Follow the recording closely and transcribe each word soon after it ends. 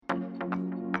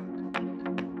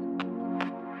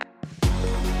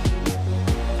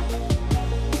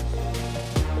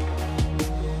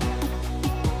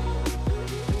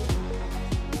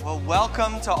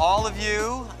welcome to all of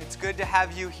you. It's good to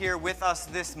have you here with us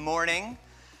this morning.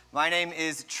 My name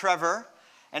is Trevor,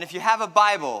 and if you have a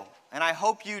Bible, and I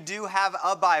hope you do have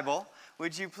a Bible,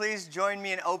 would you please join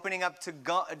me in opening up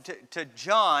to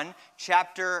John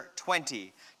chapter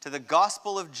 20, to the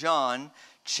Gospel of John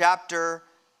chapter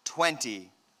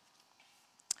 20.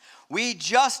 We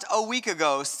just a week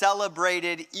ago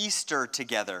celebrated Easter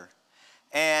together,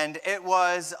 and it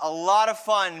was a lot of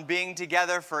fun being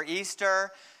together for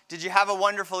Easter. Did you have a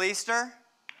wonderful Easter?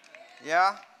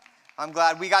 Yeah? I'm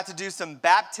glad. We got to do some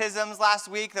baptisms last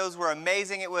week. Those were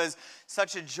amazing. It was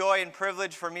such a joy and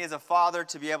privilege for me as a father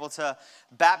to be able to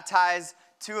baptize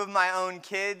two of my own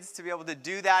kids, to be able to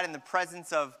do that in the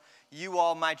presence of you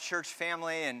all, my church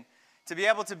family, and to be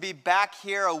able to be back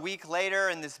here a week later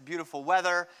in this beautiful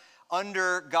weather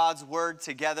under God's Word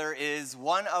together is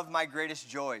one of my greatest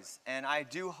joys. And I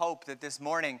do hope that this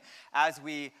morning, as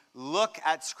we look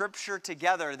at Scripture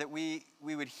together, that we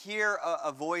would hear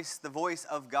a voice, the voice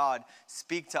of God,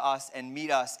 speak to us and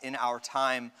meet us in our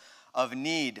time of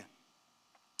need.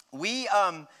 We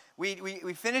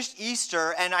finished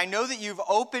Easter, and I know that you've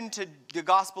opened to the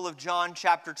Gospel of John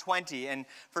chapter 20, and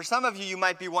for some of you, you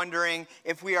might be wondering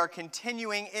if we are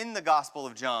continuing in the Gospel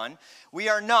of John. We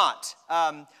are not,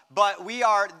 but we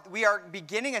are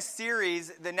beginning a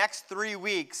series the next 3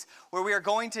 weeks where we are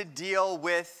going to deal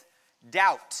with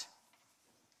doubt.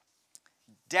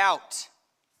 Doubt.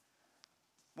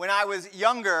 When I was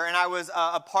younger and I was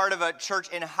a part of a church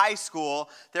in high school,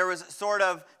 there was sort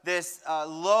of this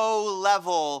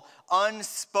low-level,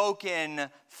 unspoken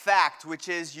fact, which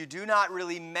is you do not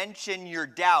really mention your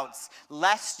doubts,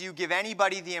 lest you give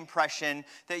anybody the impression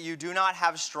that you do not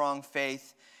have strong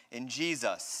faith in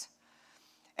Jesus.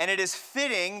 And it is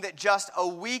fitting that just a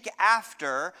week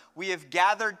after we have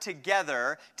gathered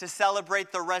together to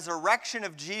celebrate the resurrection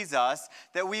of Jesus,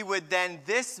 that we would then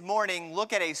this morning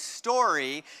look at a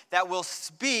story that will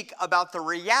speak about the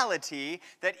reality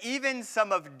that even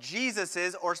some of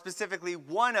Jesus's, or specifically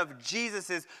one of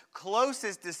Jesus's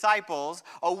closest disciples,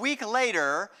 a week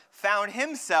later found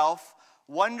himself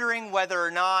wondering whether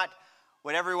or not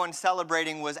what everyone's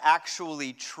celebrating was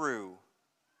actually true.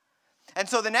 And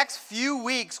so the next few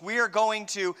weeks, we are going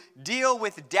to deal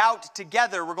with doubt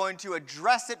together. We're going to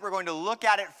address it. We're going to look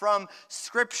at it from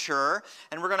Scripture.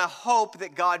 And we're going to hope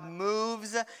that God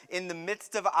moves in the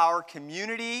midst of our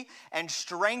community and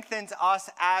strengthens us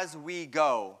as we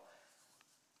go.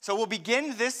 So we'll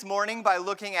begin this morning by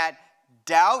looking at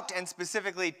doubt, and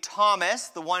specifically Thomas,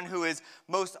 the one who is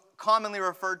most commonly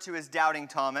referred to as Doubting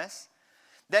Thomas.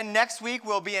 Then next week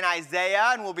we'll be in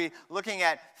Isaiah, and we'll be looking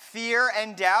at fear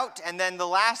and doubt. And then the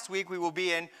last week we will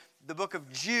be in the book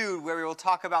of Jude, where we will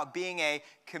talk about being a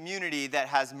community that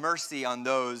has mercy on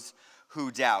those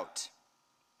who doubt.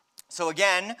 So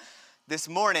again, this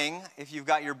morning, if you've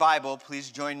got your Bible,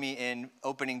 please join me in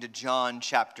opening to John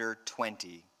chapter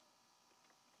 20.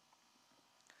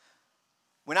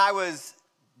 When I was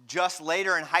just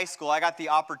later in high school, I got the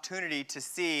opportunity to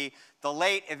see the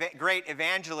late great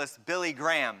evangelist Billy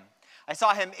Graham. I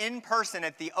saw him in person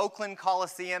at the Oakland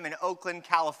Coliseum in Oakland,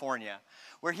 California,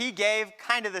 where he gave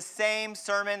kind of the same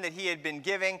sermon that he had been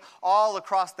giving all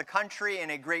across the country in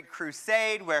a great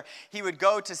crusade, where he would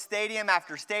go to stadium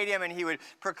after stadium and he would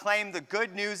proclaim the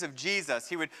good news of Jesus.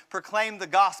 He would proclaim the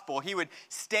gospel. He would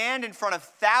stand in front of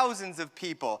thousands of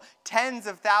people, tens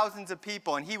of thousands of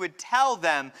people, and he would tell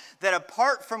them that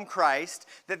apart from Christ,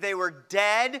 that they were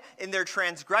dead in their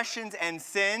transgressions and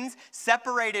sins,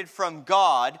 separated from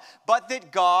God, but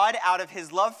that God, out of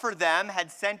his love for them,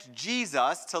 had sent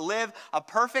Jesus to live a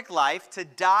perfect life, to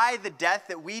die the death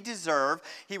that we deserve.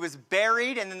 He was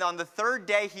buried, and then on the third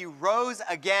day he rose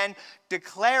again,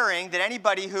 declaring that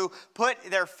anybody who put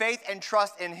their faith and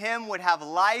trust in him would have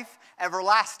life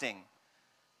everlasting.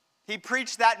 He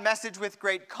preached that message with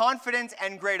great confidence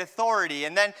and great authority.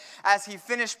 And then as he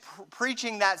finished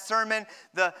preaching that sermon,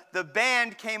 the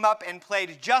band came up and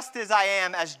played Just As I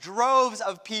Am, as droves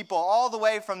of people all the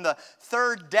way from the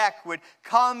third deck would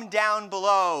come down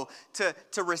below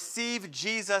to receive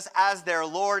Jesus as their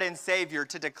Lord and Savior,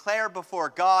 to declare before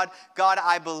God, God,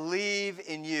 I believe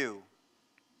in you.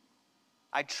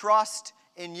 I trust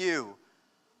in you.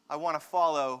 I want to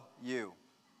follow you.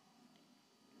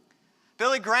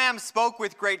 Billy Graham spoke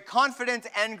with great confidence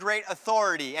and great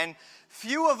authority, and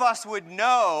few of us would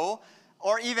know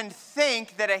or even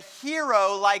think that a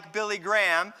hero like Billy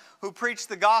Graham, who preached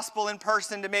the gospel in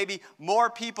person to maybe more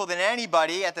people than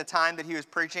anybody at the time that he was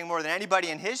preaching, more than anybody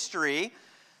in history,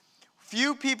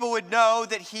 few people would know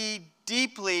that he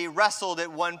deeply wrestled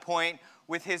at one point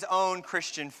with his own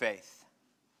Christian faith.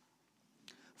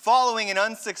 Following an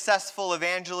unsuccessful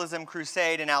evangelism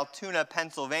crusade in Altoona,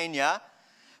 Pennsylvania,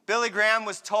 Billy Graham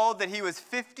was told that he was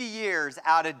 50 years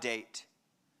out of date.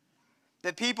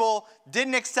 That people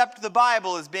didn't accept the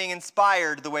Bible as being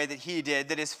inspired the way that he did,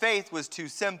 that his faith was too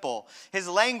simple, his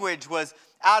language was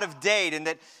out of date, and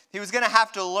that he was going to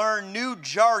have to learn new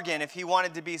jargon if he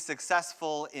wanted to be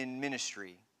successful in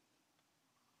ministry.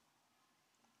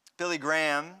 Billy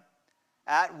Graham,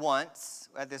 at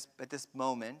this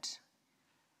moment,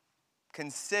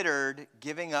 considered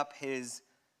giving up his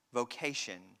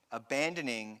vocation,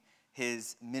 abandoning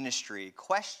his ministry,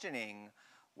 questioning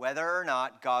whether or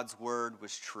not God's word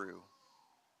was true.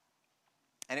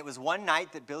 And it was one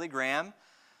night that Billy Graham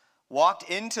walked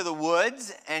into the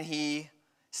woods and he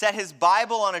set his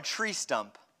Bible on a tree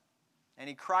stump and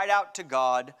he cried out to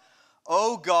God,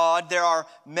 "Oh God, there are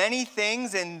many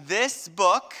things in this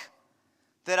book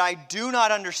that I do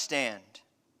not understand.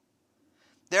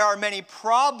 There are many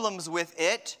problems with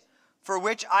it for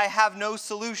which I have no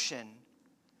solution.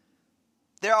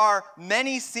 There are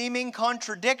many seeming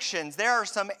contradictions. There are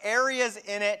some areas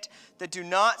in it that do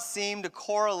not seem to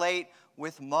correlate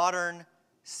with modern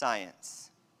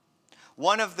science."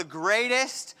 One of the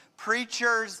greatest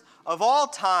preachers of all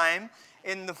time,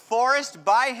 in the forest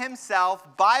by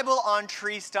himself, Bible on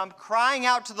tree stump, crying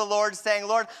out to the Lord, saying,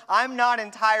 "Lord, I'm not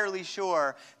entirely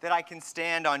sure that I can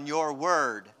stand on your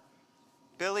word."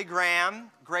 Billy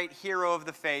Graham, great hero of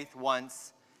the faith,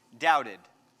 once doubted.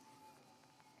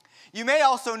 You may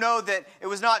also know that it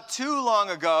was not too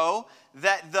long ago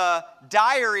that the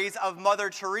diaries of Mother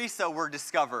Teresa were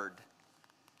discovered.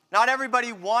 Not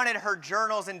everybody wanted her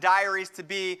journals and diaries to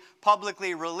be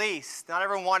publicly released. Not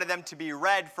everyone wanted them to be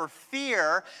read for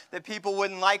fear that people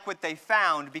wouldn't like what they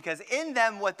found, because in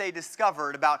them what they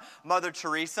discovered about Mother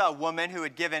Teresa, a woman who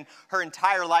had given her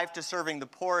entire life to serving the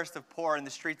poorest of poor in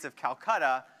the streets of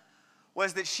Calcutta,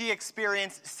 was that she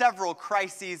experienced several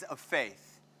crises of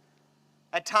faith.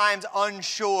 At times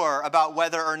unsure about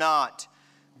whether or not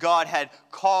God had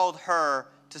called her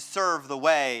to serve the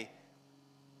way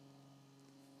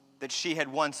that she had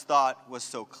once thought was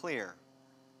so clear.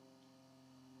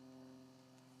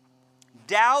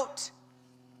 Doubt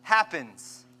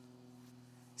happens.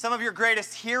 Some of your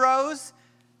greatest heroes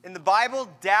in the Bible,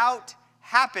 doubt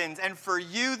happens. And for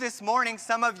you this morning,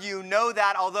 some of you know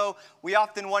that, although we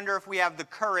often wonder if we have the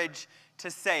courage to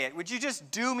say it. Would you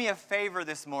just do me a favor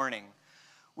this morning?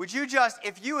 Would you just,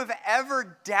 if you have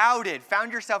ever doubted,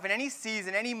 found yourself in any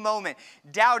season, any moment,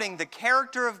 doubting the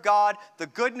character of God, the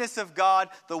goodness of God,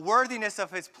 the worthiness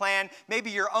of His plan, maybe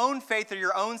your own faith or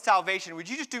your own salvation, would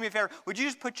you just do me a favor? Would you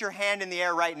just put your hand in the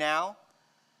air right now?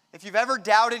 If you've ever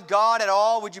doubted God at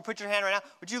all, would you put your hand right now?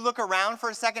 Would you look around for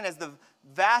a second, as the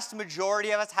vast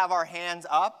majority of us have our hands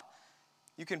up?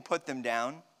 You can put them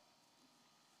down.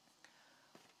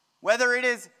 Whether it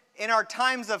is in our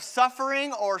times of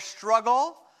suffering or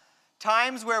struggle,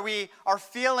 times where we are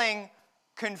feeling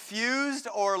confused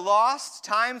or lost,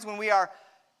 times when we are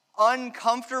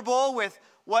uncomfortable with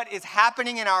what is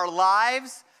happening in our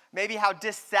lives, maybe how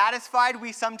dissatisfied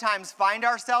we sometimes find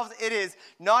ourselves, it is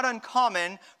not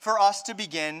uncommon for us to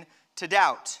begin to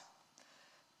doubt.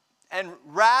 And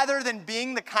rather than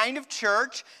being the kind of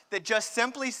church that just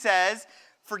simply says,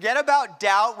 forget about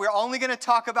doubt, we're only going to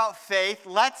talk about faith,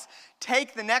 let's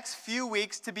take the next few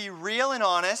weeks to be real and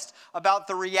honest about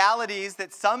the realities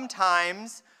that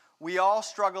sometimes we all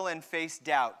struggle and face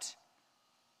doubt.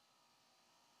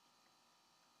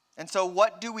 And so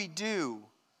what do we do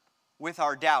with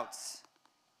our doubts?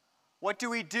 What do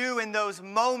we do in those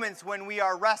moments when we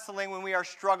are wrestling, when we are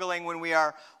struggling, when we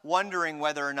are wondering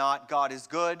whether or not God is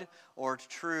good or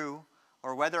true,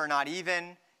 or whether or not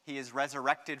even He is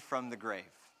resurrected from the grave?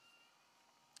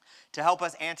 To help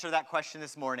us answer that question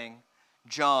this morning,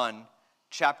 John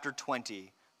chapter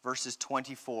 20, verses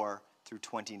 24 through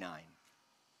 29.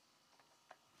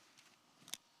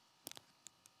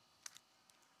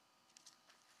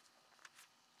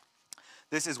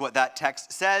 This is what that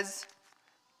text says.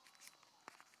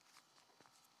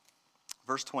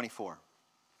 Verse 24.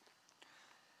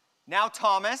 Now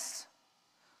Thomas,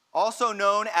 also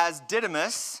known as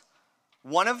Didymus,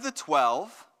 one of the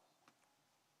 12,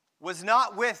 was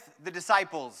not with the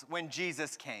disciples when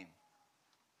Jesus came.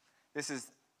 This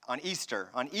is on Easter.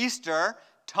 On Easter,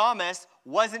 Thomas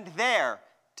wasn't there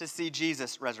to see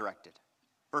Jesus resurrected.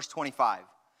 Verse 25.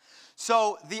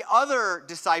 So the other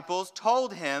disciples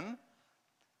told him,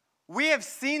 "We have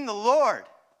seen the Lord."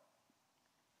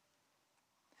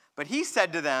 But he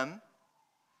said to them,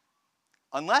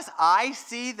 "Unless I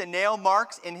see the nail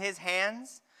marks in His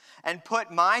hands, and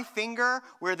put my finger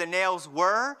where the nails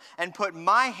were, and put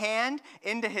my hand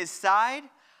into His side,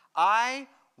 I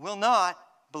will not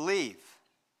believe.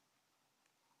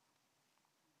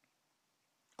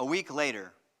 A week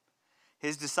later,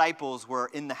 his disciples were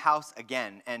in the house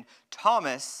again, and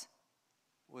Thomas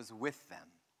was with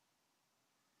them.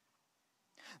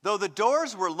 Though the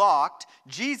doors were locked,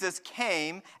 Jesus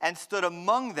came and stood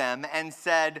among them and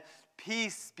said,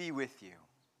 "Peace be with you."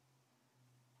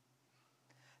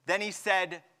 Then he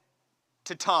said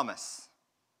to Thomas,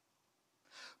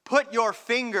 "Put your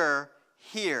finger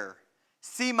here.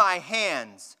 See my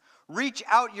hands. Reach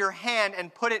out your hand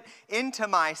and put it into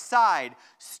my side.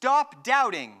 Stop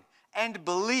doubting and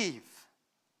believe."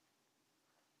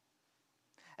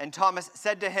 And Thomas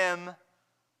said to him,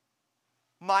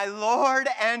 "My Lord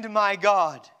and my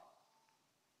God."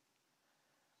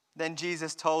 Then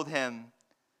Jesus told him,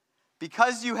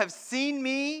 "Because you have seen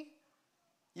me,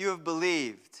 you have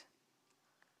believed.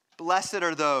 Blessed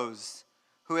are those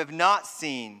who have not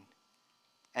seen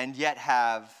and yet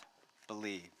have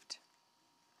believed."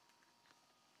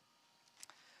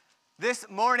 This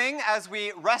morning, as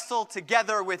we wrestle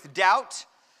together with doubt,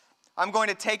 I'm going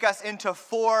to take us into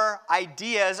 4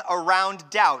 ideas around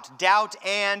doubt. Doubt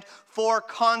and 4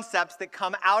 concepts that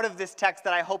come out of this text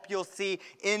that I hope you'll see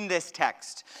in this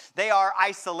text. They are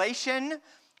isolation,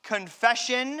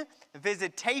 confession,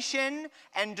 visitation,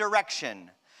 and direction.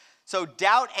 So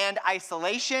doubt and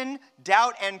isolation,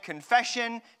 doubt and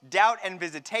confession, doubt and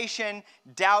visitation,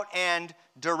 doubt and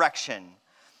direction.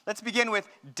 Let's begin with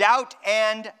doubt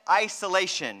and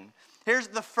isolation. Here's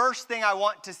the first thing I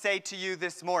want to say to you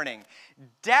this morning.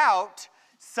 Doubt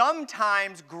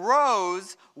sometimes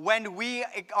grows when we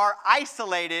are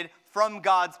isolated from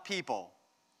God's people.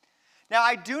 Now,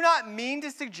 I do not mean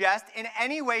to suggest in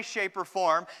any way, shape, or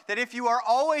form that if you are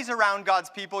always around God's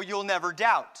people, you'll never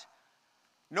doubt.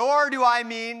 Nor do I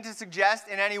mean to suggest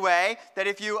in any way that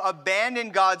if you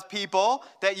abandon God's people,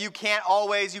 that you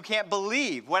can't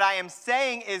believe. What I am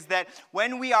saying is that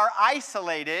when we are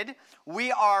isolated,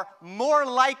 we are more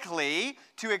likely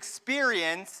to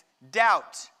experience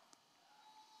doubt.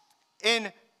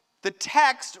 In the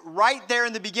text, right there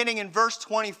in the beginning in verse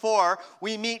 24,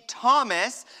 we meet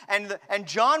Thomas, and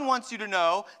John wants you to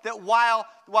know that while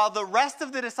the rest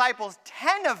of the disciples,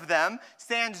 10 of them,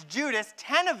 sans Judas,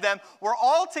 10 of them were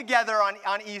all together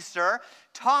on Easter,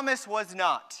 Thomas was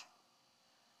not.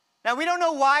 Now, we don't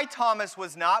know why Thomas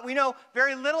was not. We know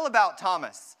very little about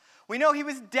Thomas. We know he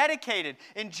was dedicated.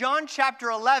 In John chapter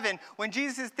 11, when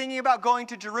Jesus is thinking about going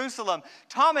to Jerusalem,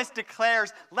 Thomas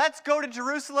declares, "Let's go to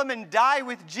Jerusalem and die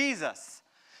with Jesus."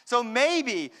 So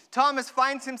maybe Thomas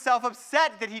finds himself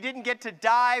upset that he didn't get to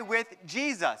die with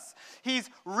Jesus. He's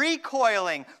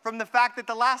recoiling from the fact that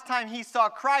the last time he saw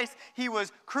Christ, he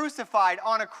was crucified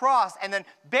on a cross and then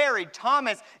buried.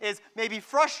 Thomas is maybe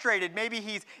frustrated, maybe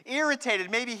he's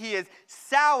irritated, maybe he is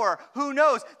sour. Who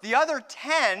knows? The other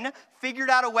 10 figured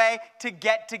out a way to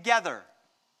get together.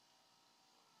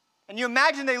 And you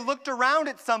imagine they looked around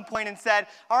at some point and said,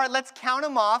 "All right, let's count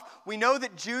them off. We know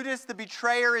that Judas, the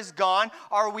betrayer, is gone.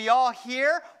 Are we all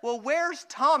here? Well, where's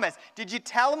Thomas? Did you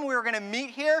tell him we were going to meet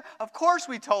here?" Of course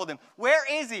we told him. Where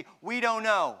is he? We don't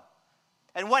know.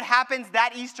 And what happens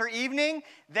that Easter evening?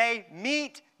 They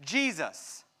meet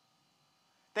Jesus.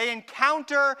 They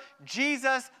encounter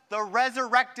Jesus, the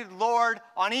resurrected Lord,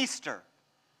 on Easter.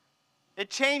 It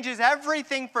changes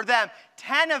everything for them.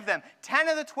 10 of them, 10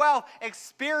 of the 12,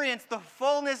 experience the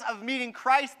fullness of meeting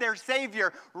Christ, their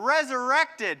Savior,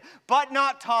 resurrected, but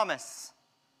not Thomas.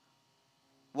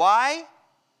 Why?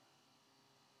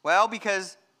 Well,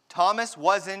 because Thomas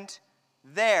wasn't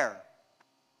there.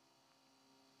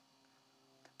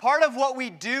 Part of what we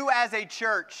do as a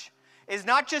church is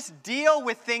not just deal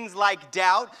with things like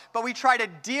doubt, but we try to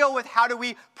deal with how do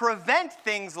we prevent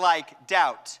things like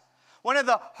doubt. One of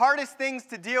the hardest things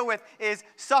to deal with is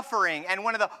suffering, and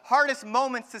one of the hardest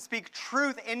moments to speak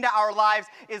truth into our lives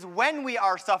is when we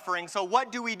are suffering. So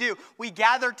what do? We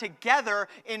gather together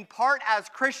in part as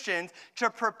Christians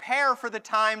to prepare for the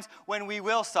times when we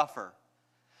will suffer.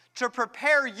 To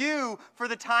prepare you for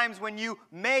the times when you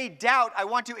may doubt, I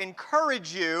want to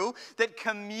encourage you that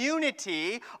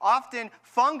community often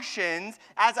functions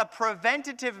as a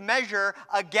preventative measure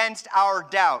against our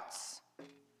doubts.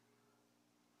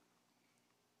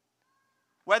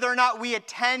 Whether or not we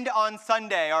attend on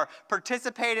Sunday or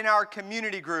participate in our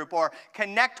community group or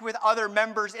connect with other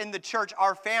members in the church,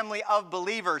 our family of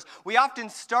believers, we often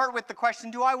start with the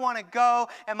question, do I want to go?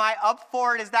 Am I up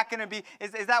for it? Is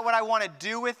that what I want to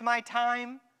do with my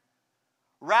time?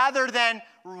 Rather than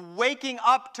waking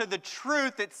up to the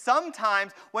truth that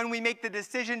sometimes when we make the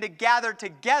decision to gather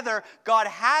together, God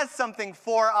has something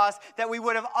for us that we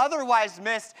would have otherwise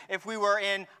missed if we were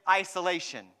in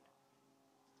isolation.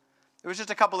 It was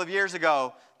just a couple of years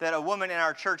ago that a woman in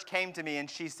our church came to me and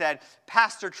she said,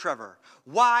 Pastor Trevor,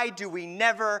 why do we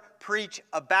never preach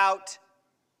about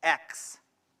X?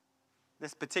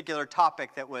 This particular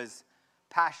topic that was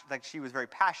like she was very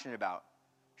passionate about.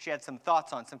 She had some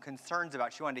thoughts on, some concerns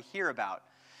about, she wanted to hear about.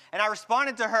 And I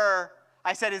responded to her,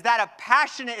 I said,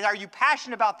 are you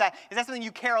passionate about that? Is that something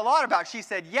you care a lot about? She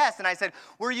said, yes. And I said,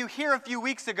 were you here a few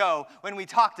weeks ago when we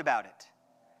talked about it?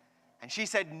 And she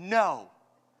said, no.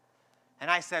 And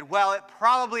I said, well,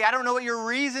 I don't know what your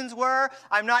reasons were.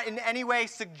 I'm not in any way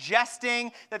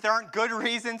suggesting that there aren't good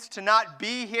reasons to not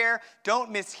be here.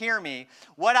 Don't mishear me.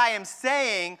 What I am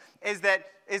saying is that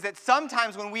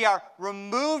sometimes when we are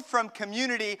removed from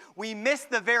community, we miss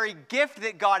the very gift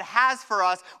that God has for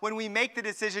us when we make the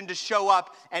decision to show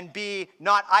up and be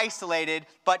not isolated,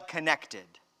 but connected.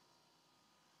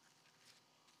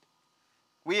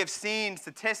 We have seen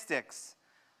statistics.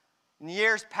 In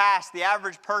years past, the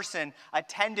average person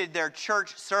attended their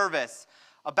church service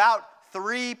about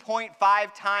 3.5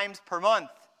 times per month.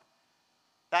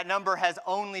 That number has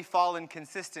only fallen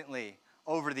consistently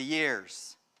over the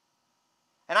years.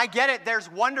 And I get it, there's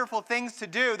wonderful things to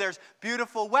do. There's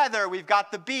beautiful weather. We've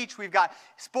got the beach. We've got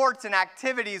sports and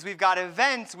activities. We've got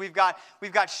events. We've got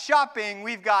shopping.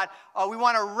 we want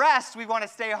to rest. We want to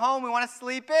stay home. We want to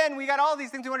sleep in. We got all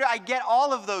these things we want to do. I get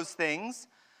all of those things.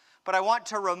 But I want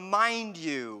to remind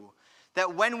you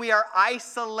that when we are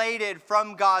isolated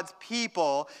from God's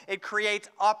people, it creates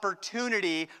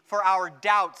opportunity for our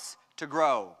doubts to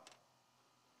grow.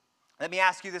 Let me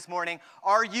ask you this morning,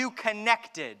 are you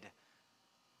connected?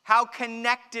 How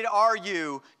connected are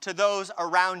you to those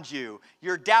around you?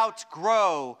 Your doubts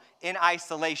grow in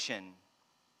isolation.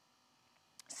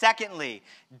 Secondly,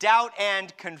 doubt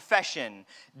and confession.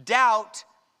 Doubt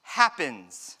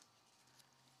happens.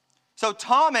 So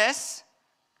Thomas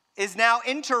is now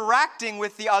interacting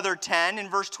with the other 10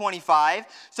 in verse 25.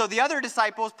 So the other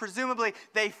disciples, presumably,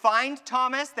 they find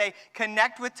Thomas, they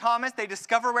connect with Thomas, they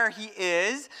discover where he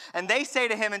is, and they say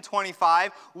to him in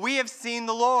 25, "We have seen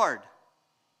the Lord."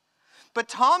 But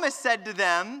Thomas said to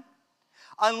them,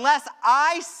 "Unless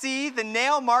I see the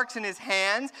nail marks in his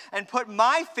hands and put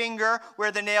my finger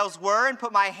where the nails were and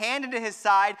put my hand into his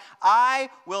side,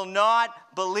 I will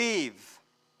not believe."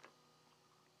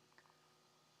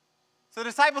 So the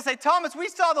disciples say, "Thomas, we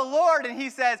saw the Lord." And he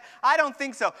says, "I don't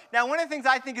think so." Now, one of the things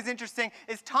I think is interesting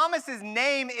is Thomas's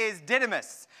name is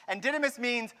Didymus. And Didymus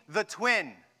means the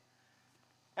twin.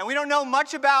 And we don't know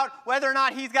much about whether or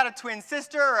not he's got a twin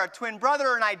sister or a twin brother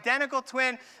or an identical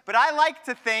twin. But I like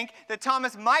to think that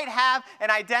Thomas might have an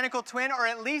identical twin, or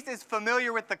at least is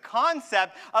familiar with the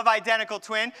concept of identical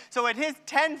twin. So when his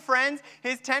 10 friends,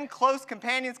 his 10 close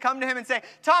companions come to him and say,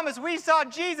 "Thomas, we saw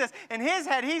Jesus." In his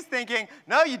head, he's thinking,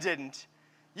 "No, you didn't.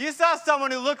 You saw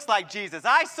someone who looks like Jesus.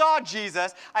 I saw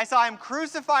Jesus. I saw him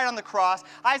crucified on the cross.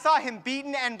 I saw him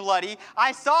beaten and bloody.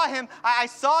 I saw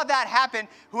that happen.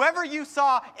 Whoever you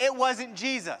saw, it wasn't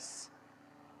Jesus."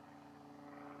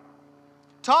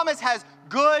 Thomas has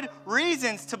good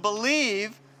reasons to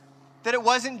believe that it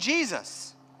wasn't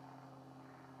Jesus.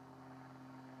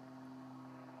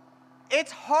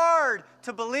 It's hard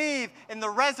to believe in the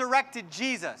resurrected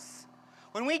Jesus.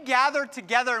 When we gather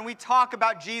together and we talk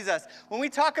about Jesus, when we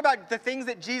talk about the things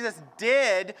that Jesus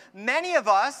did, many of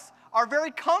us are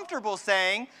very comfortable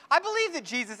saying, "I believe that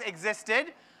Jesus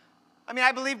existed. I mean,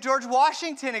 I believe George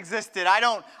Washington existed.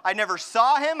 I never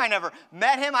saw him. I never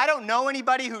met him. I don't know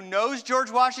anybody who knows George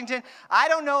Washington. I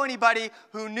don't know anybody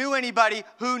who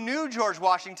knew George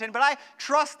Washington, but I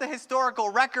trust the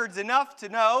historical records enough to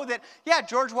know that, yeah,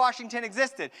 George Washington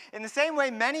existed." In the same way,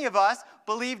 many of us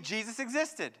believe Jesus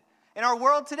existed. In our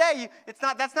world today,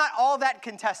 that's not all that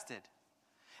contested.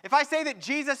 If I say that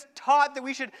Jesus taught that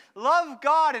we should love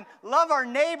God and love our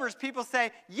neighbors, people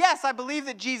say, "Yes, I believe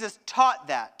that Jesus taught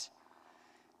that."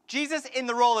 Jesus in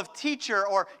the role of teacher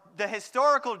or the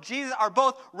historical Jesus are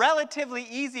both relatively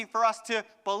easy for us to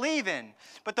believe in.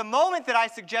 But the moment that I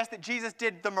suggest that Jesus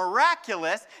did the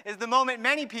miraculous is the moment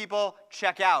many people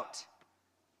check out.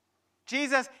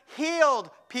 Jesus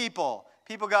healed people.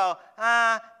 People go,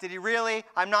 did he really?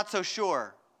 I'm not so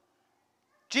sure.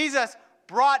 Jesus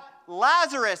brought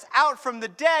Lazarus out from the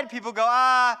dead. People go,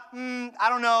 I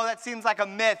don't know. That seems like a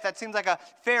myth. That seems like a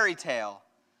fairy tale.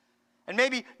 And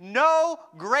maybe no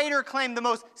greater claim, the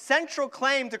most central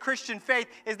claim to Christian faith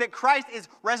is that Christ is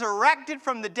resurrected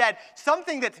from the dead,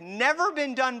 something that's never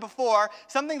been done before,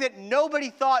 something that nobody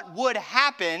thought would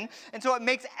happen. And so it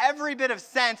makes every bit of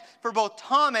sense for both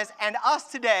Thomas and us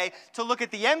today to look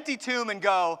at the empty tomb and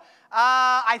go,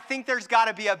 I think there's got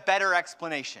to be a better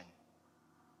explanation.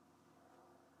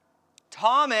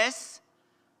 Thomas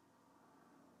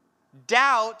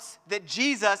doubts that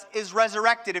Jesus is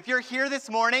resurrected. If you're here this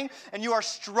morning and you are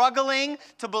struggling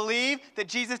to believe that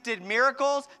Jesus did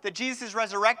miracles, that Jesus is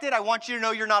resurrected, I want you to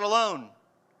know you're not alone.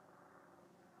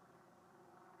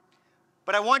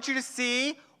 But I want you to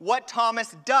see what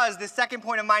Thomas does. The second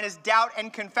point of mine is doubt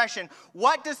and confession.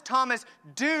 What does Thomas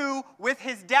do with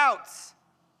his doubts?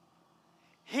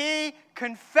 He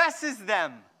confesses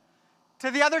them to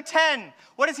the other 10.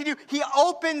 What does he do? He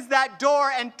opens that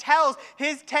door and tells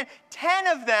his 10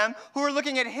 of them who are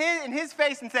looking at in his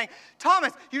face and saying,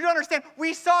 Thomas, you don't understand.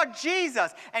 We saw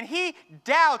Jesus. And he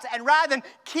doubts, and rather than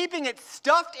keeping it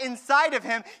stuffed inside of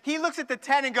him, he looks at the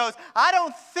 10 and goes, I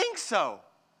don't think so.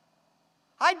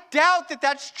 I doubt that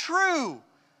that's true.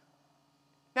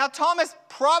 Now, Thomas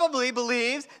probably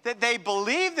believes that they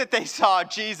believe that they saw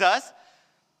Jesus.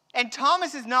 And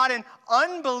Thomas is not an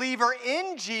unbeliever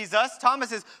in Jesus.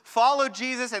 Thomas has followed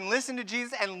Jesus and listened to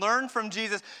Jesus and learned from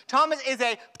Jesus. Thomas is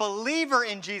a believer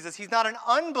in Jesus. He's not an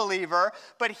unbeliever,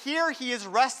 but here he is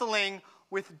wrestling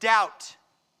with doubt.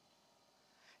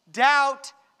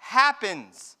 Doubt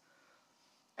happens.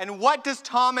 And what does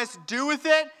Thomas do with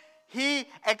it? He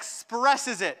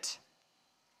expresses it.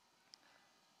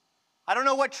 I don't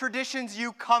know what traditions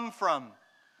you come from,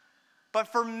 but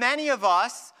for many of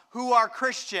us who are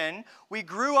Christian, we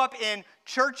grew up in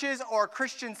churches or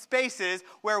Christian spaces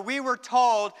where we were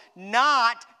told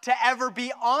not to ever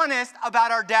be honest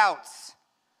about our doubts.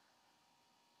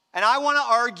 And I want to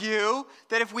argue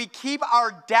that if we keep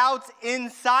our doubts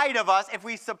inside of us, if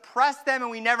we suppress them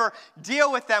and we never deal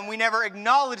with them, we never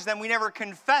acknowledge them, we never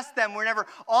confess them, we're never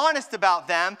honest about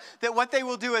them, that what they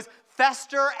will do is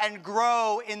fester and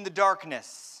grow in the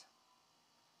darkness.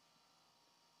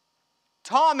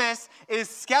 Thomas is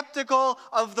skeptical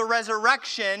of the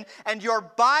resurrection, and your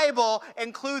Bible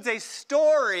includes a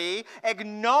story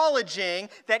acknowledging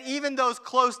that even those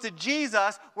close to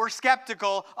Jesus were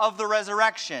skeptical of the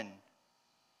resurrection.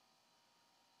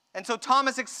 And so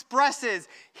Thomas expresses,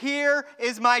 here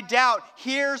is my doubt.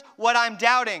 Here's what I'm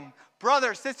doubting.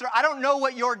 Brother, sister, I don't know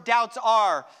what your doubts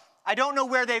are. I don't know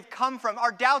where they've come from.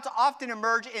 Our doubts often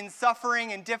emerge in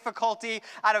suffering and difficulty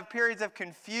out of periods of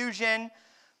confusion.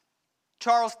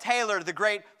 Charles Taylor, the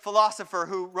great philosopher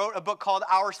who wrote a book called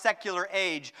Our Secular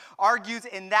Age, argues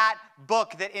in that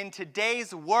book that in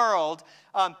today's world,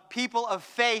 people of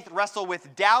faith wrestle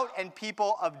with doubt and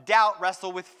people of doubt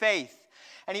wrestle with faith.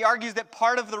 And he argues that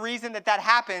part of the reason that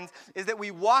happens is that we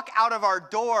walk out of our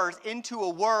doors into a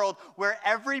world where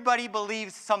everybody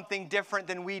believes something different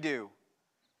than we do.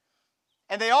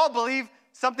 And they all believe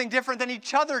something different than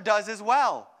each other does as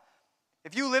well.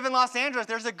 If you live in Los Angeles,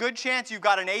 there's a good chance you've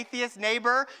got an atheist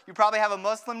neighbor, you probably have a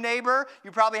Muslim neighbor,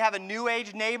 you probably have a New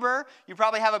Age neighbor, you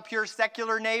probably have a pure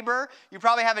secular neighbor, you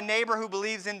probably have a neighbor who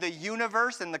believes in the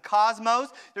universe and the cosmos.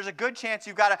 There's a good chance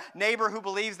you've got a neighbor who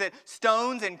believes that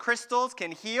stones and crystals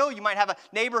can heal. You might have a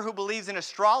neighbor who believes in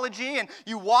astrology, and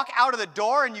you walk out of the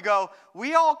door and you go,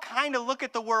 we all kind of look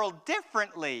at the world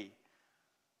differently.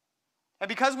 And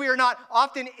because we are not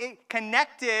often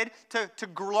connected to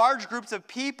large groups of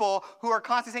people who are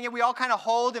constantly saying, yeah, we all kind of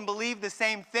hold and believe the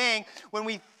same thing, when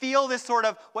we feel this sort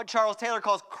of what Charles Taylor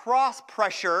calls cross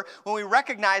pressure, when we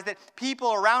recognize that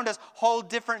people around us hold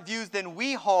different views than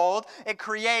we hold, it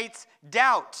creates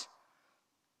doubt.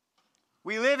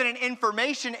 We live in an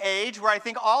information age where I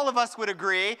think all of us would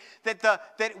agree that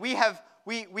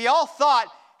we all thought,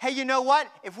 hey, you know what?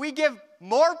 If we give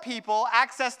more people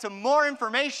access to more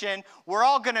information, we're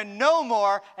all going to know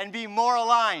more and be more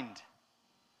aligned.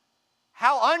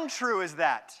 How untrue is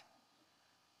that?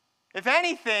 If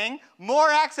anything,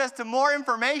 more access to more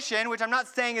information, which I'm not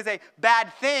saying is a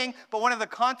bad thing, but one of the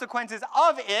consequences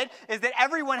of it is that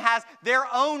everyone has their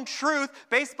own truth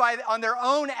based on their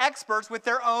own experts with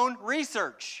their own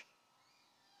research.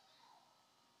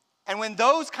 And when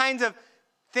those kinds of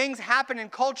things happen in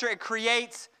culture, it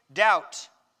creates doubt.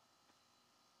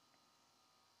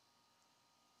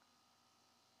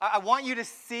 I want you to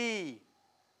see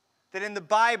that in the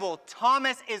Bible,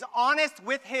 Thomas is honest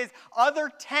with his other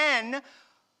 10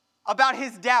 about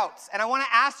his doubts. And I want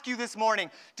to ask you this morning,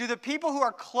 do the people who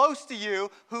are close to you,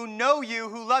 who know you,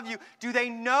 who love you, do they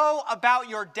know about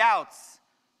your doubts?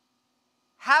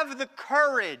 Have the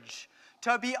courage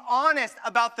to be honest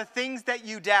about the things that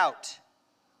you doubt.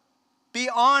 Be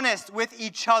honest with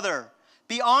each other.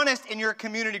 Be honest in your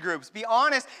community groups. Be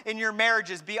honest in your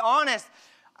marriages. Be honest.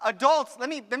 Adults, let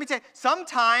me tell you,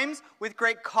 sometimes with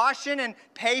great caution and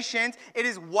patience, it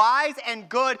is wise and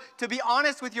good to be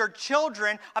honest with your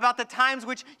children about the times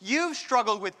which you've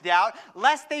struggled with doubt,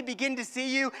 lest they begin to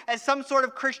see you as some sort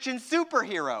of Christian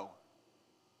superhero.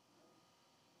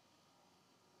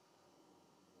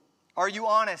 Are you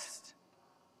honest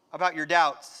about your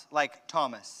doubts like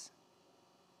Thomas?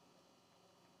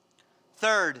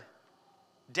 Third,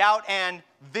 doubt and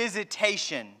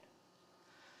visitation.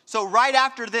 So right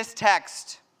after this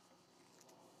text,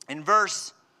 in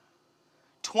verse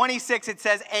 26, it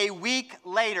says, a week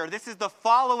later. This is the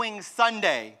following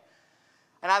Sunday.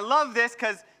 And I love this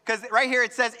because right here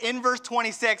it says in verse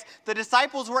 26, the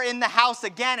disciples were in the house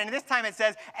again, and this time it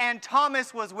says, and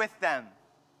Thomas was with them.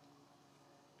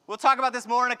 We'll talk about this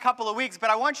more in a couple of weeks, but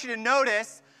I want you to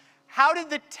notice, how did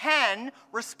the 10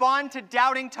 respond to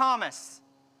doubting Thomas?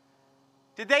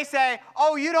 Did they say,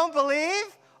 oh, you don't believe?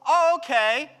 Oh,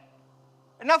 okay.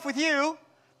 Enough with you.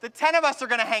 The 10 of us are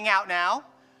going to hang out now.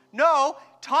 No,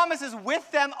 Thomas is with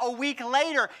them a week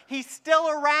later. He's still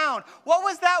around. What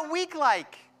was that week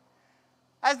like?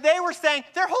 As they were saying,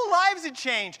 their whole lives had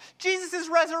changed. Jesus is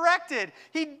resurrected.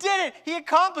 He did it. He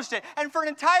accomplished it. And for an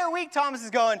entire week, Thomas is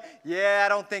going, yeah, I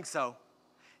don't think so.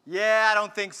 Yeah, I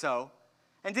don't think so.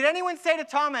 And did anyone say to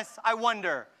Thomas, I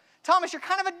wonder, Thomas, you're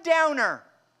kind of a downer.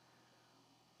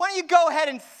 Why don't you go ahead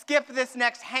and skip this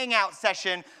next hangout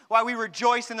session while we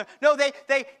rejoice in the... No,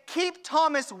 they keep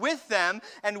Thomas with them.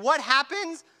 And what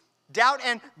happens? Doubt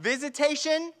and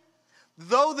visitation.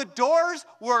 Though the doors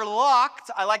were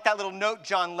locked, I like that little note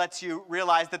John lets you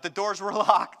realize that the doors were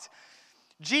locked.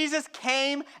 Jesus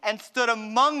came and stood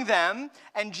among them,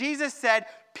 and Jesus said,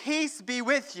 peace be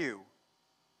with you.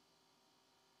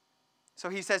 So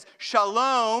he says,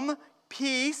 shalom,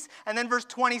 peace. And then verse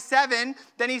 27,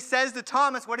 then he says to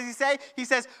Thomas, what does he say? He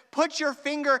says, put your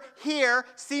finger here,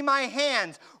 see my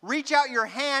hands. Reach out your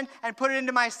hand and put it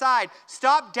into my side.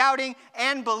 Stop doubting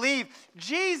and believe.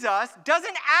 Jesus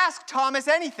doesn't ask Thomas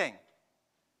anything.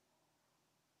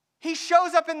 He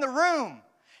shows up in the room.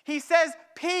 He says,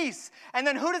 peace. And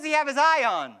then who does he have his eye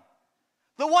on?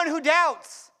 The one who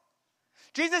doubts.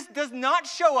 Jesus does not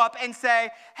show up and say,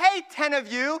 hey, 10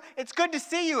 of you, it's good to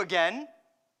see you again.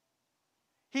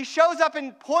 He shows up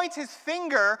and points his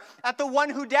finger at the one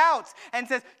who doubts and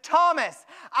says, Thomas,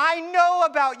 I know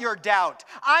about your doubt.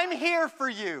 I'm here for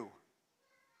you.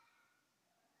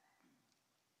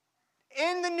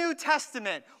 In the New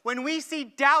Testament, when we see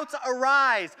doubts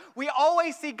arise, we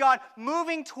always see God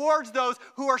moving towards those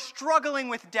who are struggling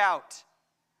with doubt.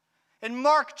 In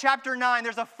Mark chapter 9,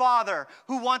 there's a father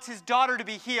who wants his daughter to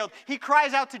be healed. He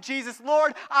cries out to Jesus,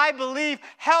 Lord, I believe,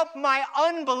 help my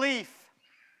unbelief.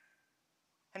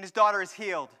 And his daughter is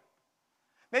healed.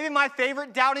 Maybe my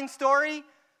favorite doubting story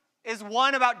is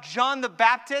one about John the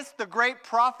Baptist, the great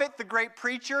prophet, the great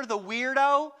preacher, the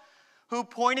weirdo who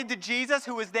pointed to Jesus,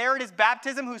 who was there at his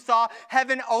baptism, who saw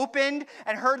heaven opened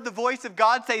and heard the voice of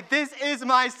God say, this is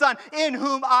my son, in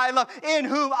whom I love, in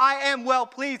whom I am well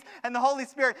pleased. And the Holy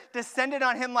Spirit descended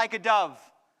on him like a dove.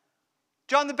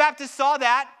 John the Baptist saw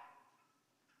that,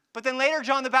 but then later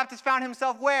John the Baptist found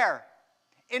himself where?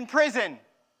 In prison.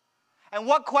 And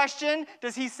what question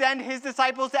does he send his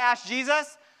disciples to ask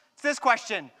Jesus? It's this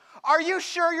question. Are you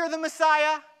sure you're the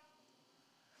Messiah?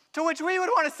 To which we would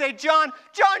want to say, John,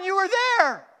 you were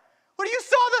there.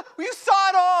 You saw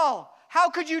it all. How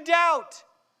could you doubt?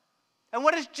 And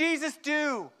what does Jesus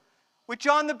do with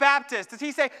John the Baptist? Does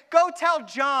he say, go tell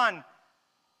John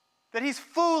that he's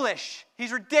foolish,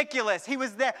 he's ridiculous, he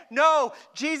was there? No,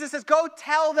 Jesus says, go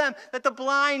tell them that the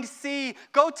blind see.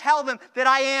 Go tell them that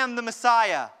I am the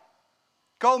Messiah.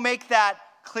 Go make that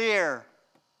clear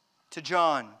to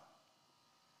John.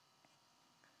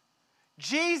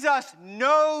 Jesus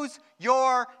knows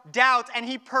your doubts, and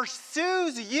he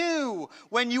pursues you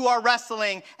when you are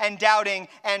wrestling and doubting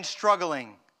and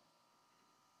struggling.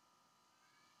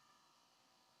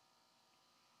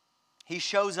 He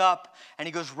shows up and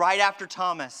he goes right after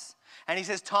Thomas. And he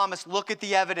says, Thomas, look at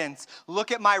the evidence.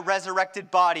 Look at my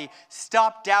resurrected body.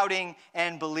 Stop doubting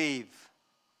and believe.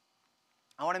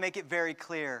 I want to make it very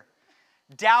clear.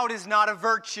 Doubt is not a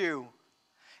virtue.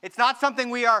 It's not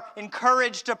something we are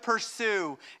encouraged to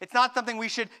pursue. It's not something we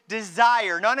should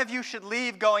desire. None of you should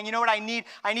leave going, you know what I need?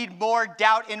 I need more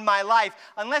doubt in my life.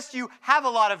 Unless you have a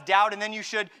lot of doubt, and then you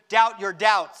should doubt your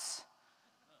doubts.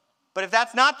 But if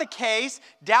that's not the case,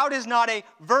 doubt is not a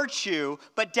virtue,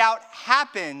 but doubt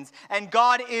happens, and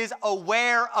God is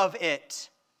aware of it.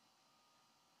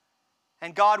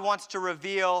 And God wants to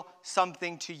reveal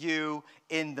something to you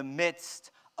in the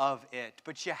midst of it.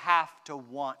 But you have to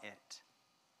want it.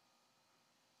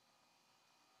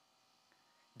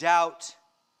 Doubt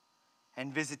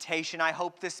and visitation. I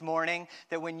hope this morning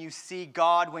that when you see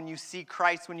God, when you see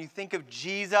Christ, when you think of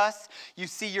Jesus, you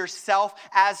see yourself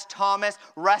as Thomas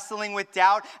wrestling with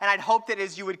doubt. And I'd hope that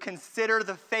as you would consider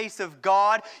the face of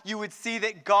God, you would see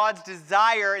that God's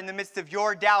desire in the midst of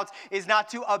your doubts is not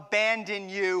to abandon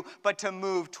you, but to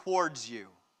move towards you.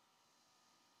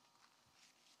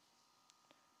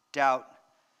 Doubt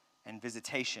and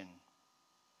visitation.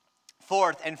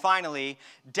 Fourth and finally,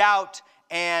 doubt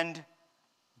and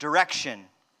direction.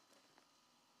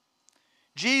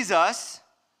 Jesus,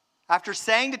 after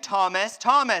saying to Thomas,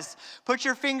 Thomas, put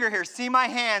your finger here, see my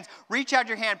hands, reach out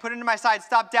your hand, put it into my side,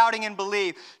 stop doubting and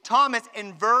believe. Thomas,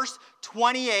 in verse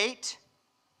 28,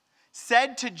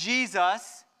 said to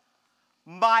Jesus,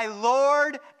 my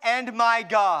Lord and my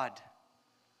God.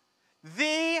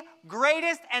 The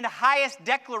greatest and highest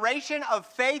declaration of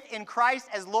faith in Christ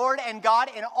as Lord and God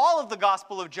in all of the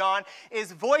Gospel of John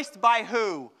is voiced by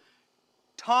who?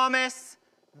 Thomas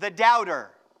the doubter.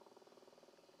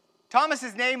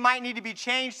 Thomas's name might need to be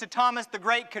changed to Thomas the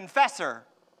Great Confessor,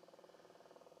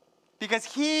 because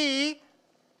he,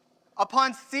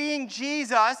 upon seeing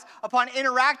Jesus, upon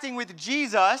interacting with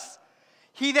Jesus,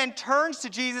 he then turns to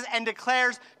Jesus and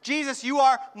declares, Jesus, you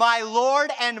are my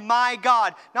Lord and my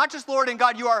God. Not just Lord and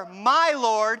God, you are my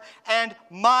Lord and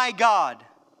my God.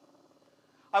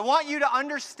 I want you to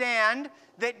understand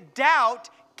that doubt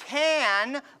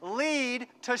can lead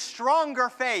to stronger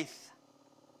faith.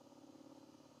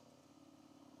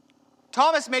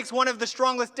 Thomas makes one of the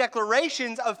strongest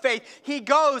declarations of faith. He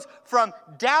goes from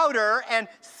doubter and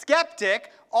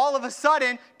skeptic all of a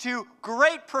sudden to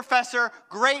great professor,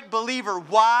 great believer.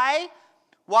 Why?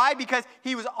 Why? Because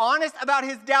he was honest about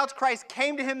his doubts. Christ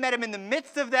came to him, met him in the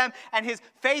midst of them, and his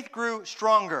faith grew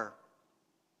stronger.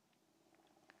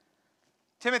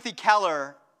 Timothy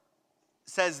Keller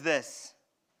says this: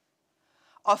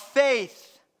 a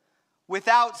faith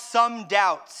without some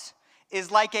doubts is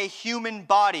like a human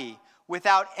body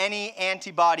without any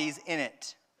antibodies in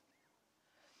it.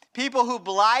 People who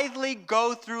blithely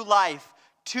go through life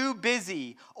too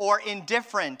busy or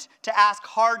indifferent to ask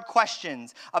hard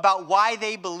questions about why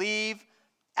they believe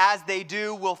as they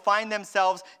do will find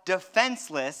themselves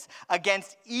defenseless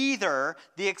against either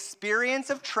the experience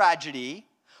of tragedy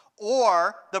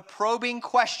or the probing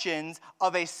questions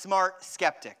of a smart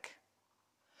skeptic.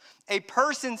 A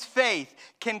person's faith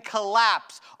can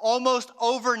collapse almost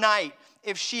overnight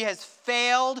if she has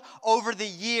failed over the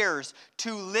years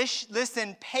to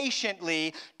listen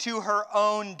patiently to her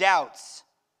own doubts,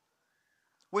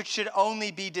 which should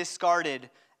only be discarded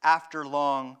after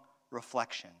long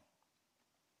reflection.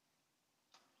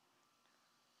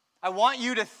 I want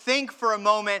you to think for a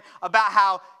moment about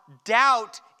how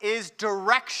doubt is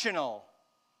directional.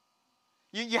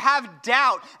 You have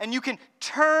doubt, and you can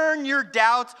turn your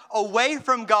doubts away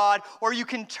from God, or you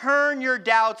can turn your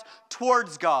doubts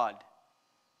towards God.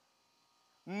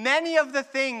 Many of the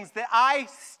things that I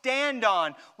stand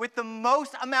on with the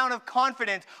most amount of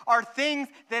confidence are things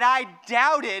that I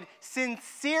doubted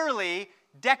sincerely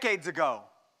decades ago.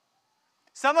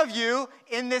 Some of you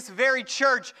in this very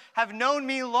church have known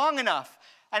me long enough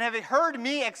and have heard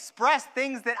me express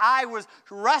things that I was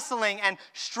wrestling and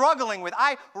struggling with.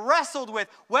 I wrestled with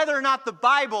whether or not the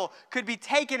Bible could be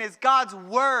taken as God's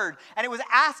word. And it was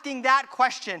asking that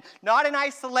question, not in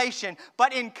isolation,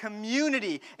 but in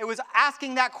community. It was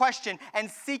asking that question and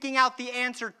seeking out the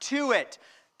answer to it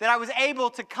that I was able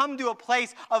to come to a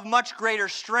place of much greater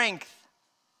strength.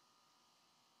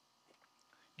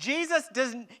 Jesus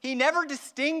he never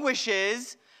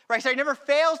distinguishes, he never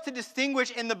fails to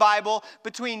distinguish in the Bible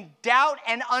between doubt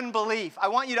and unbelief. I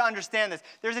want you to understand this.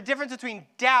 There's a difference between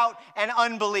doubt and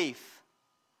unbelief.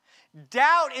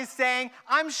 Doubt is saying,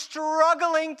 I'm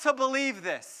struggling to believe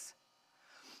this.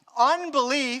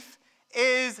 Unbelief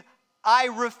is, I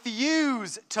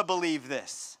refuse to believe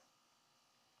this.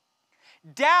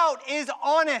 Doubt is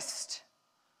honest.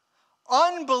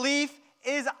 Unbelief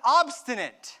is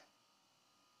obstinate.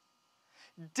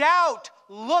 Doubt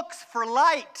looks for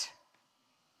light.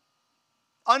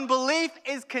 Unbelief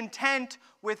is content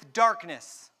with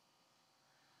darkness.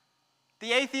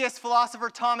 The atheist philosopher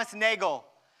Thomas Nagel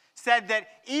said that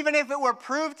even if it were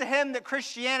proved to him that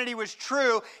Christianity was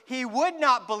true, he would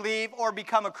not believe or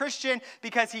become a Christian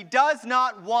because he does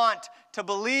not want to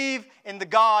believe in the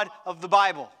God of the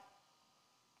Bible.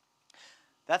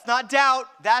 That's not doubt,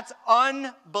 that's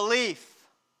unbelief.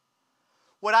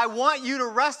 What I want you to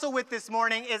wrestle with this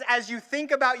morning is, as you think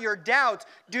about your doubts,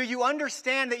 do you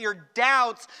understand that your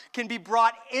doubts can be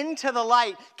brought into the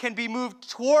light, can be moved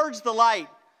towards the light?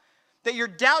 That your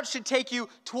doubts should take you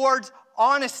towards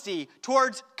honesty,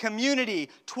 towards community,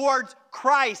 towards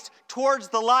Christ, towards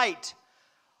the light.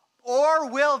 Or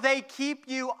will they keep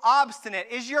you obstinate?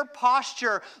 Is your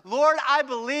posture, Lord, I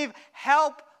believe,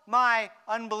 help my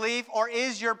unbelief? Or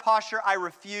is your posture, I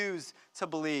refuse to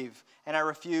believe and I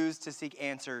refuse to seek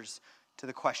answers to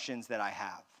the questions that I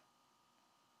have?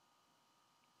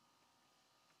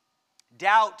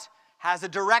 Doubt has a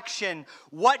direction.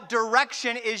 What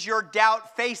direction is your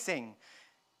doubt facing?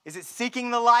 Is it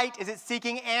seeking the light? Is it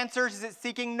seeking answers? Is it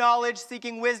seeking knowledge,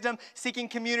 seeking wisdom, seeking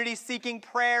community, seeking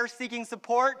prayer, seeking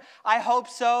support? I hope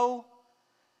so,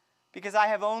 because I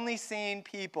have only seen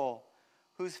people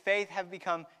whose faith have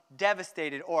become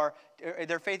devastated or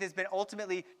their faith has been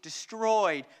ultimately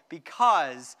destroyed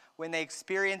because when they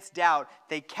experienced doubt,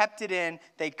 they kept it in,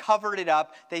 they covered it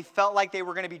up, they felt like they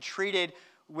were going to be treated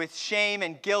with shame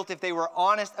and guilt if they were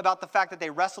honest about the fact that they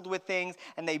wrestled with things,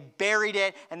 and they buried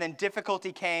it, and then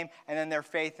difficulty came, and then their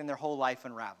faith and their whole life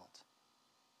unraveled.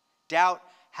 Doubt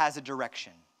has a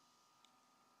direction.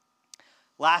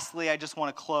 Lastly, I just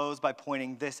want to close by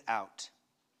pointing this out.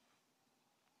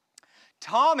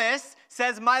 Thomas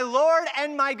says, "My Lord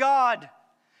and my God."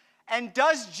 And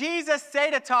does Jesus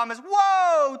say to Thomas,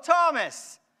 "Whoa,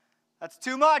 Thomas, that's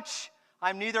too much.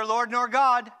 I'm neither Lord nor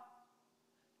God"?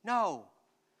 No.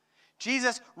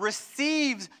 Jesus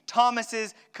receives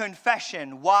Thomas's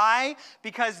confession. Why?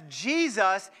 Because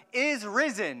Jesus is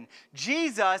risen.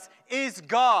 Jesus is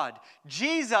God.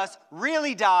 Jesus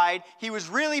really died. He was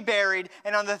really buried.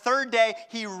 And on the third day,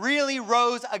 he really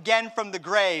rose again from the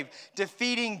grave,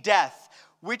 defeating death.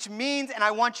 Which means, and I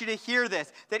want you to hear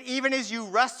this, that even as you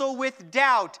wrestle with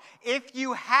doubt, if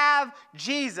you have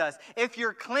Jesus, if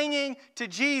you're clinging to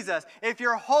Jesus, if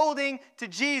you're holding to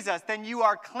Jesus, then you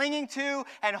are clinging to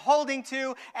and holding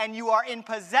to, and you are in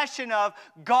possession of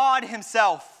God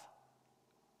himself.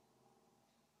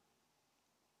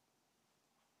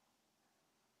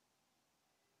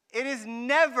 It is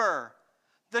never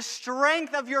the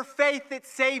strength of your faith that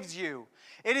saves you.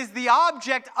 It is the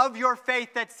object of your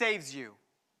faith that saves you.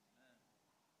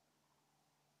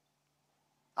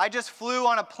 I just flew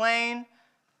on a plane.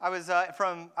 I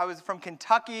was from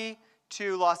Kentucky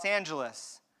to Los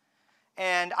Angeles.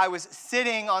 And I was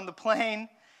sitting on the plane,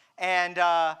 and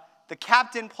the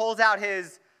captain pulls out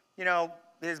his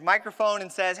microphone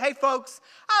and says, "Hey folks,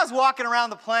 I was walking around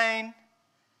the plane.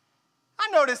 I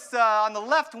noticed on the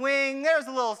left wing there's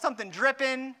a little something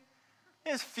dripping.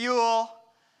 It's fuel.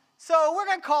 So we're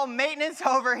going to call maintenance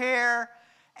over here,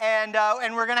 and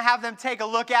we're going to have them take a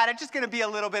look at it. Just going to be a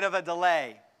little bit of a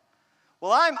delay."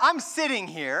 Well, I'm sitting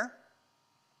here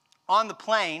on the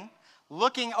plane,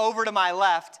 looking over to my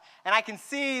left, and I can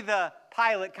see the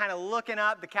pilot kind of looking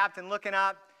up, the captain looking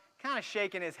up, kind of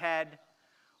shaking his head,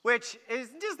 which is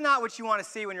just not what you want to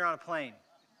see when you're on a plane.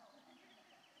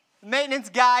 The maintenance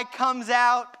guy comes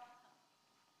out.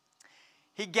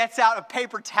 He gets out a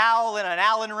paper towel and an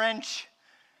Allen wrench.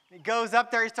 He goes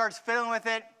up there, he starts fiddling with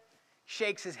it,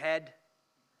 shakes his head,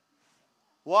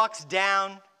 walks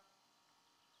down.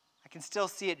 I can still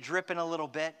see it dripping a little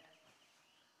bit.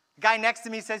 The guy next to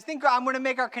me says, "Think I'm going to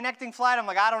make our connecting flight?" I'm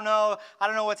like, I don't know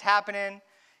what's happening.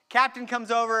 Captain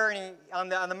comes over, and on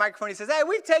the microphone, he says, "Hey,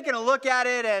 we've taken a look at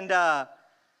it, and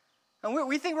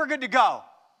we think we're good to go.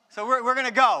 So we're going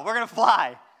to go. We're going to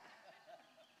fly."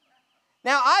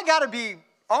 Now, I got to be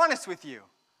honest with you.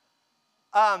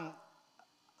 I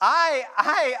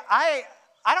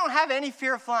don't have any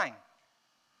fear of flying.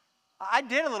 I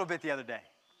did a little bit the other day.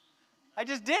 I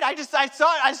just did. I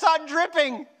saw it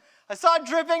dripping. I saw it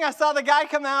dripping. I saw the guy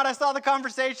come out. I saw the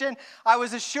conversation. I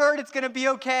was assured it's going to be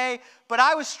okay, but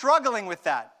I was struggling with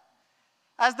that.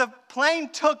 As the plane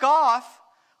took off,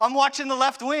 I'm watching the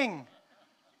left wing,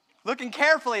 looking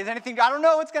carefully. Is anything? I don't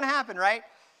know what's going to happen, right?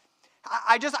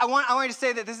 I want you to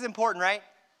say that this is important, right?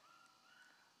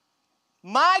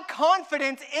 My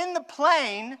confidence in the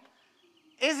plane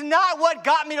is not what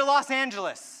got me to Los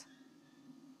Angeles.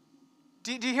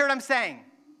 Do you hear what I'm saying?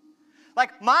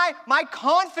 Like my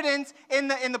confidence in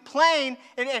the plane,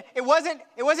 it wasn't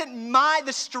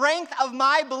the strength of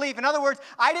my belief. In other words,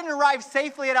 I didn't arrive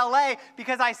safely at LA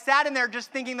because I sat in there just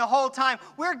thinking the whole time,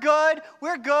 we're good.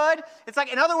 It's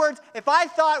like, in other words, if I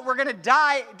thought we're going to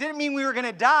die, it didn't mean we were going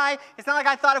to die. It's not like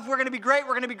I thought if we're going to be great,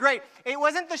 we're going to be great. It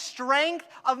wasn't the strength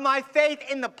of my faith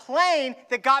in the plane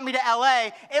that got me to LA.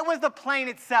 It was the plane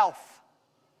itself.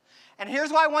 And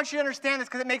here's why I want you to understand this,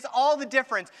 because it makes all the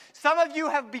difference. Some of you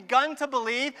have begun to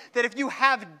believe that if you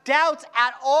have doubts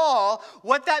at all,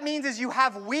 what that means is you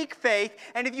have weak faith.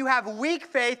 And if you have weak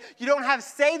faith, you don't have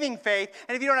saving faith.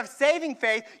 And if you don't have saving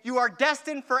faith, you are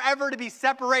destined forever to be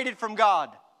separated from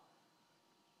God.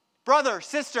 Brother,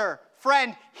 sister,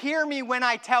 friend, hear me when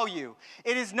I tell you.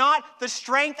 It is not the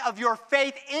strength of your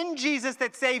faith in Jesus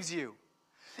that saves you.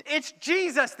 It's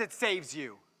Jesus that saves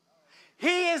you.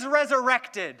 He is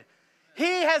resurrected.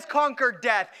 He has conquered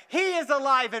death. He is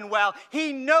alive and well.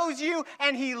 He knows you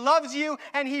and he loves you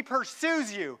and he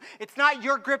pursues you. It's not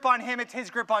your grip on him, it's his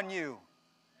grip on you.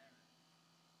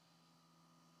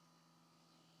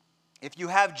 If you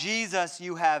have Jesus,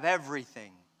 you have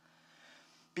everything.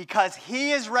 Because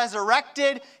he is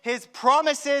resurrected, his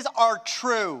promises are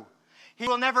true. He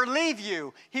will never leave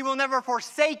you. He will never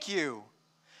forsake you.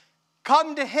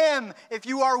 Come to him if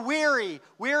you are weary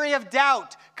of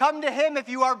doubt. Come to him if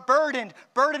you are burdened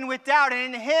with doubt.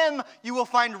 And in him you will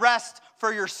find rest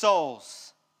for your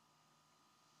souls.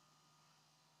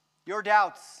 Your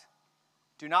doubts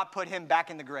do not put him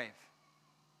back in the grave.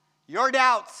 Your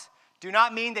doubts do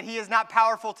not mean that he is not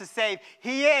powerful to save.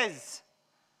 He is.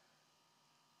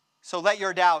 So let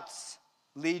your doubts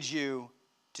lead you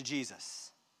to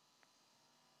Jesus.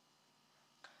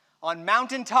 On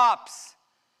mountaintops,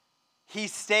 he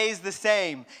stays the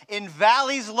same. In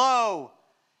valleys low,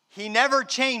 he never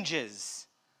changes.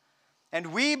 And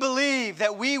we believe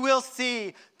that we will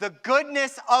see the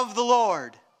goodness of the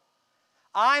Lord.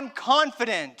 I'm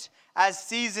confident as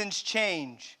seasons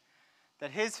change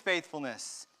that his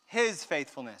faithfulness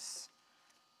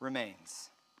remains.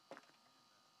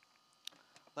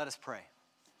 Let us pray.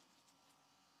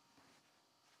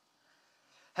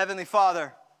 Heavenly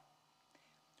Father,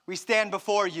 we stand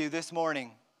before you this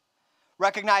morning,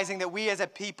 recognizing that we as a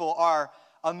people are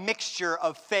a mixture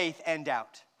of faith and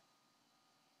doubt.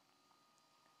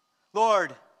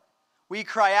 Lord, we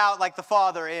cry out like the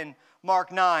Father in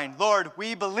Mark 9. Lord,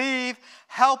 we believe,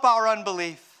 help our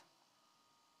unbelief.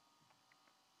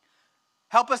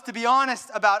 Help us to be honest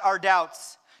about our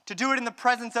doubts, to do it in the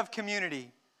presence of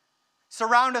community.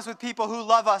 Surround us with people who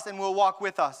love us and will walk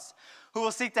with us, who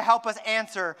will seek to help us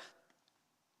answer,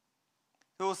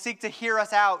 who will seek to hear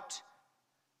us out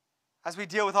as we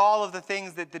deal with all of the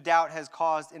things that the doubt has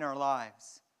caused in our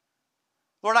lives.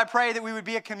 Lord, I pray that we would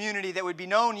be a community that would be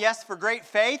known, yes, for great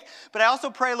faith, but I also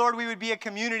pray, Lord, we would be a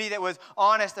community that was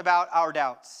honest about our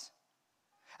doubts.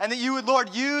 And that you would,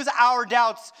 Lord, use our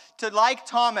doubts to, like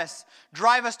Thomas,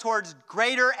 drive us towards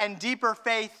greater and deeper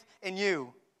faith in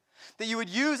you. That you would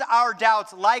use our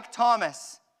doubts, like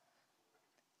Thomas,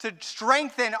 to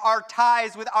strengthen our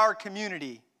ties with our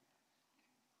community.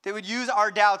 That would use our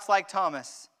doubts, like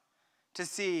Thomas, to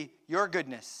see your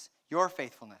goodness, your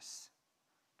faithfulness.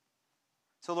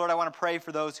 So, Lord, I want to pray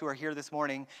for those who are here this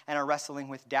morning and are wrestling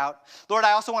with doubt. Lord,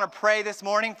 I also want to pray this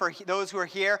morning for those who are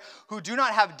here who do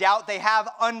not have doubt, they have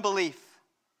unbelief.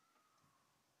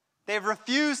 They have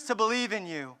refused to believe in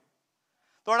you.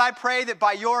 Lord, I pray that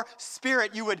by your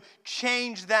Spirit you would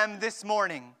change them this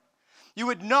morning. You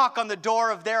would knock on the door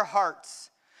of their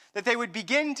hearts, that they would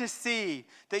begin to see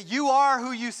that you are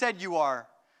who you said you are.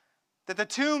 That the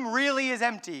tomb really is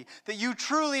empty, that you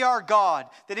truly are God,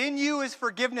 that in you is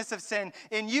forgiveness of sin,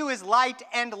 in you is light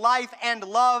and life and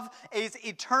love is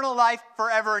eternal life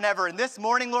forever and ever. And this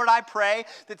morning, Lord, I pray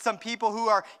that some people who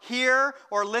are here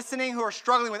or listening who are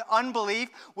struggling with unbelief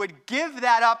would give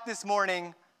that up this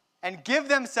morning and give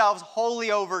themselves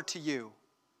wholly over to you.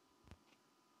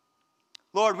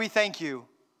 Lord, we thank you.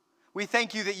 We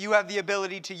thank you that you have the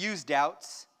ability to use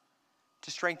doubts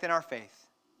to strengthen our faith.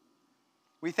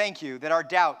 We thank you that our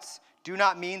doubts do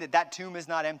not mean that that tomb is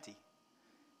not empty.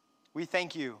 We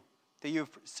thank you that you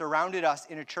have surrounded us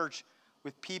in a church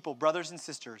with people, brothers and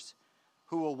sisters,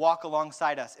 who will walk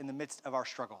alongside us in the midst of our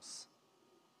struggles.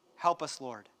 Help us,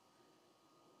 Lord.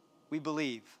 We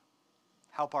believe.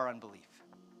 Help our unbelief.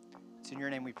 It's in your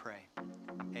name we pray.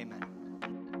 Amen.